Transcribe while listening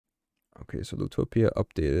Okay, so Loooptopia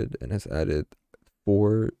updated and has added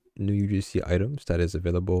 4 new UGC items that is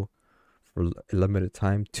available for a limited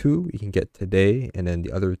time. 2 you can get today, and then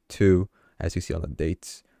the other 2, as you see on the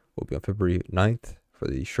dates, will be on February 9th for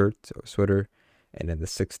the shirt or sweater, and then the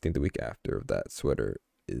 16th, the week after of that sweater,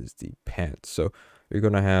 is the pants. So you're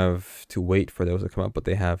gonna have to wait for those to come up, but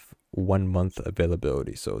they have 1 month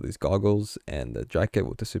availability. So these goggles and the jacket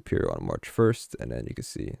will disappear on March 1st, and then you can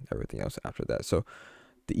see everything else after that. So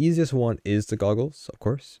the easiest one is the goggles, of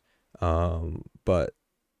course, but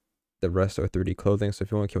the rest are 3D clothing. So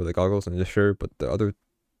if you want to keep the goggles and the shirt, but the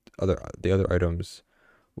other items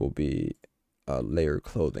will be layer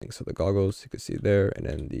clothing. So the goggles you can see there, and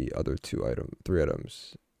then the other 3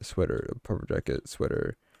 items, the sweater, the puffer jacket,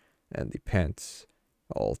 sweater, and the pants,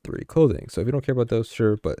 all 3D clothing. So if you don't care about those,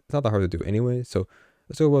 sure, but it's not that hard to do anyway. So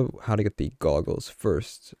let's go about how to get the goggles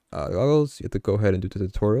first. The goggles, you have to go ahead and do the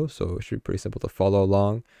tutorial. So it should be pretty simple to follow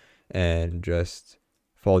along and just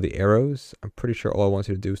follow the arrows. I'm pretty sure all I want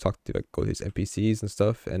you to do is talk to go to these NPCs and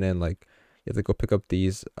stuff, and then like you have to go pick up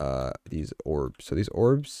these orbs. So these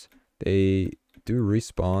orbs, they do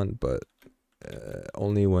respawn, but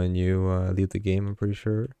only when you leave the game, I'm pretty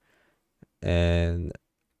sure. And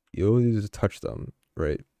you only need to touch them,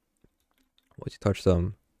 right? Once you touch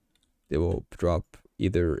them, they will drop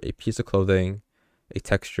either a piece of clothing, a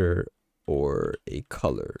texture, or a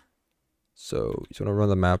color. So you just want to run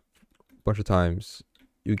the map a bunch of times.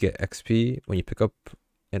 You get XP when you pick up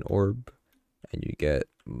an orb, and you get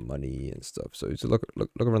money and stuff. So you just look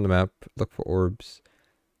around the map, look for orbs,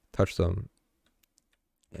 touch them,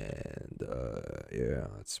 and yeah,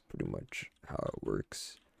 that's pretty much how it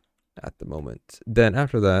works at the moment. Then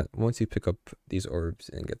after that, once you pick up these orbs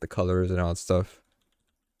and get the colors and all that stuff,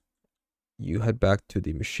 you head back to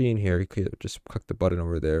the machine here. You could just click the button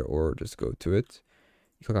over there, or just go to it.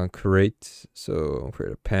 You click on create. So I'll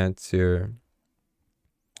create a pants here.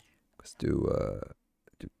 Let's do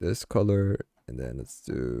this color, and then let's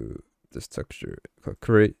do this texture. Click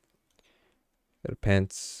create. Get a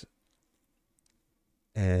pants,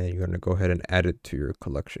 and you're gonna go ahead and add it to your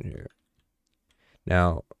collection here.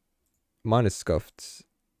 Now, mine is scuffed.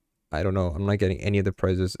 I don't know. I'm not getting any of the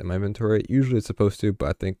prizes in my inventory. Usually it's supposed to, but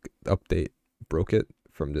I think the update broke it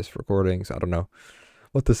from this recording, so I don't know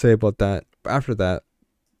what to say about that. But after that,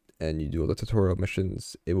 and you do all the tutorial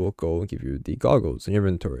missions, it will go and give you the goggles in your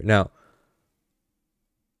inventory. Now,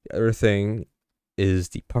 the other thing is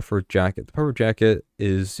the puffer jacket. The puffer jacket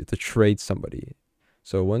is to trade somebody.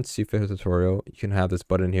 So once you finish the tutorial, you can have this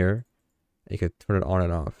button here, and you can turn it on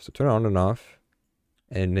and off. So turn it on and off,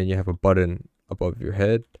 and then you have a button above your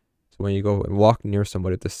head. So when you go and walk near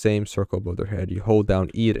somebody with the same circle above their head, you hold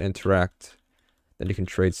down E to interact, then you can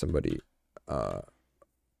trade somebody,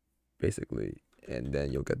 basically, and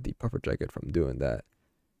then you'll get the puffer jacket from doing that.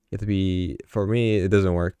 You have to be, for me, it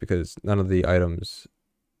doesn't work because none of the items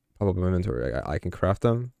pop up in my inventory. I can craft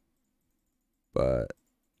them, but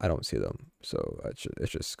I don't see them, so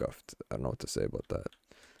it's just scuffed. I don't know what to say about that.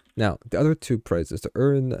 Now, the other 2 prizes to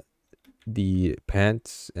earn the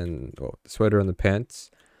pants and the sweater and the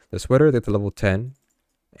pants. The sweater they get to level 10,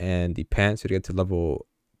 and the pants you get to level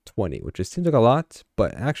 20, which just seems like a lot,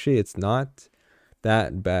 but actually it's not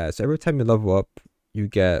that bad. So every time you level up, you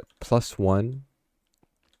get +1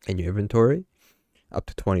 in your inventory, up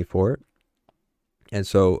to 24, and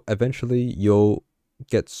so eventually you'll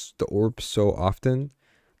get the orbs so often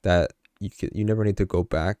that you never need to go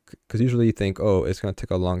back, because usually you think, oh, it's gonna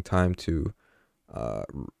take a long time to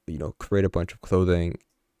create a bunch of clothing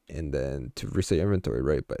and then to reset your inventory,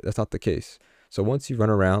 right? But that's not the case. So once you run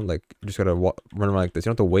around, like, you just gotta run around like this. You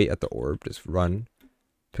don't have to wait at the orb. Just run,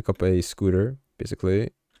 pick up a scooter, basically,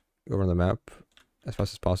 go around the map as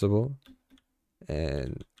fast as possible,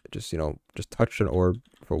 and just touch an orb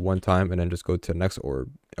for 1 time, and then just go to the next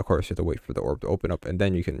orb. Of course, you have to wait for the orb to open up, and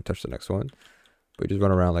then you can touch the next one. But you just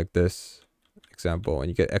run around like this, example, and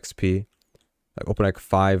you get XP. Like, open like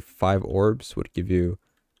five orbs would give you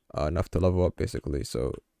enough to level up, basically.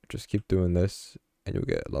 So just keep doing this, and you'll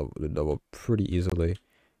get level pretty easily,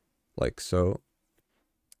 like so.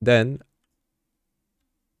 Then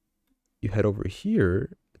you head over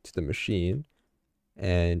here to the machine,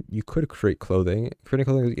 and you could create clothing. Creating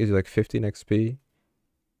clothing gives you like 15 XP.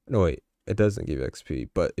 No, wait, it doesn't give you XP.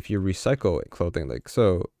 But if you recycle clothing like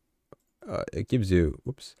so, it gives you,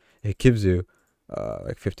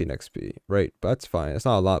 like 15 XP, right? But that's fine. It's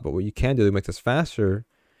not a lot. But what you can do to make this faster,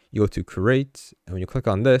 you go to create, and when you click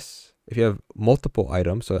on this, if you have multiple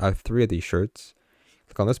items, so I have 3 of these shirts,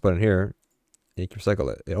 click on this button here, and you can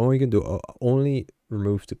recycle it. It only can do only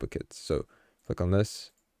removes duplicates. So click on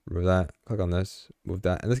this, remove that, click on this, move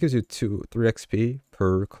that, and this gives you 3 XP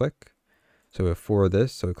per click. So we have 4 of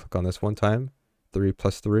this. So we click on this one time. 3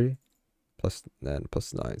 plus 3 plus then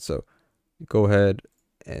plus 9. So go ahead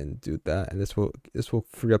and do that, and this will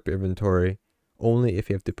free up your inventory only if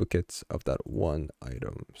you have duplicates of that one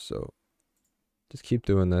item. So just keep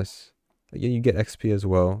doing this. Again, you get XP as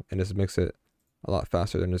well, and this makes it a lot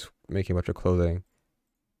faster than just making a bunch of clothing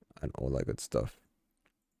and all that good stuff.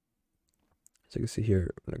 So you can see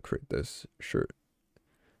here, I'm gonna create this shirt.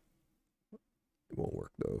 It won't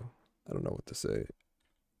work though. I don't know what to say.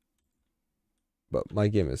 But my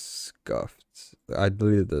game is scuffed. I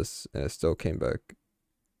deleted this and it still came back.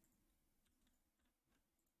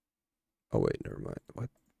 Oh wait, never mind. What?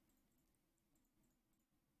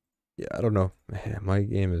 Yeah, I don't know. Man, my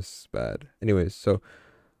game is bad. Anyways, so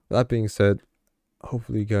that being said,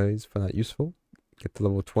 hopefully you guys find that useful. Get to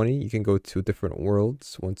level 20. You can go to different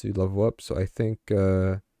worlds once you level up. So I think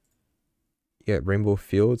yeah, Rainbow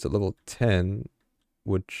Fields at level 10,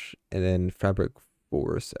 and then Fabric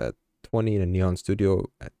Forest at 20 and a Neon Studio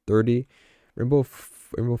at 30. Rainbow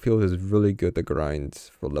Field is really good to grind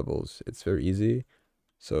for levels. It's very easy.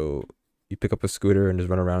 So you pick up a scooter and just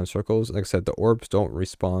run around in circles. Like I said, the orbs don't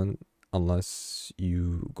respawn unless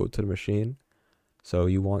you go to the machine. So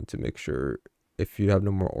you want to make sure if you have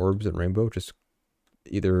no more orbs in Rainbow, just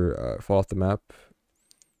either fall off the map.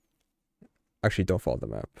 Actually, don't fall off the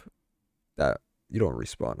map. That you don't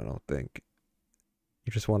respawn, I don't think.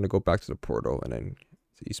 You just want to go back to the portal and then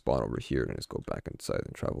you spawn over here and just go back inside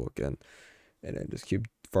and travel again, and then just keep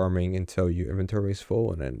farming until your inventory is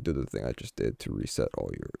full, and then do the thing I just did to reset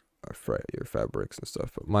all your fabrics and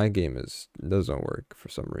stuff. But my game doesn't work for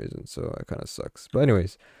some reason, so it kind of sucks. But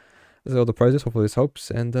anyways, this is all the prizes. Hopefully this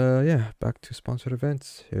helps, and yeah, back to sponsored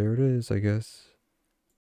events. Here it is, I guess.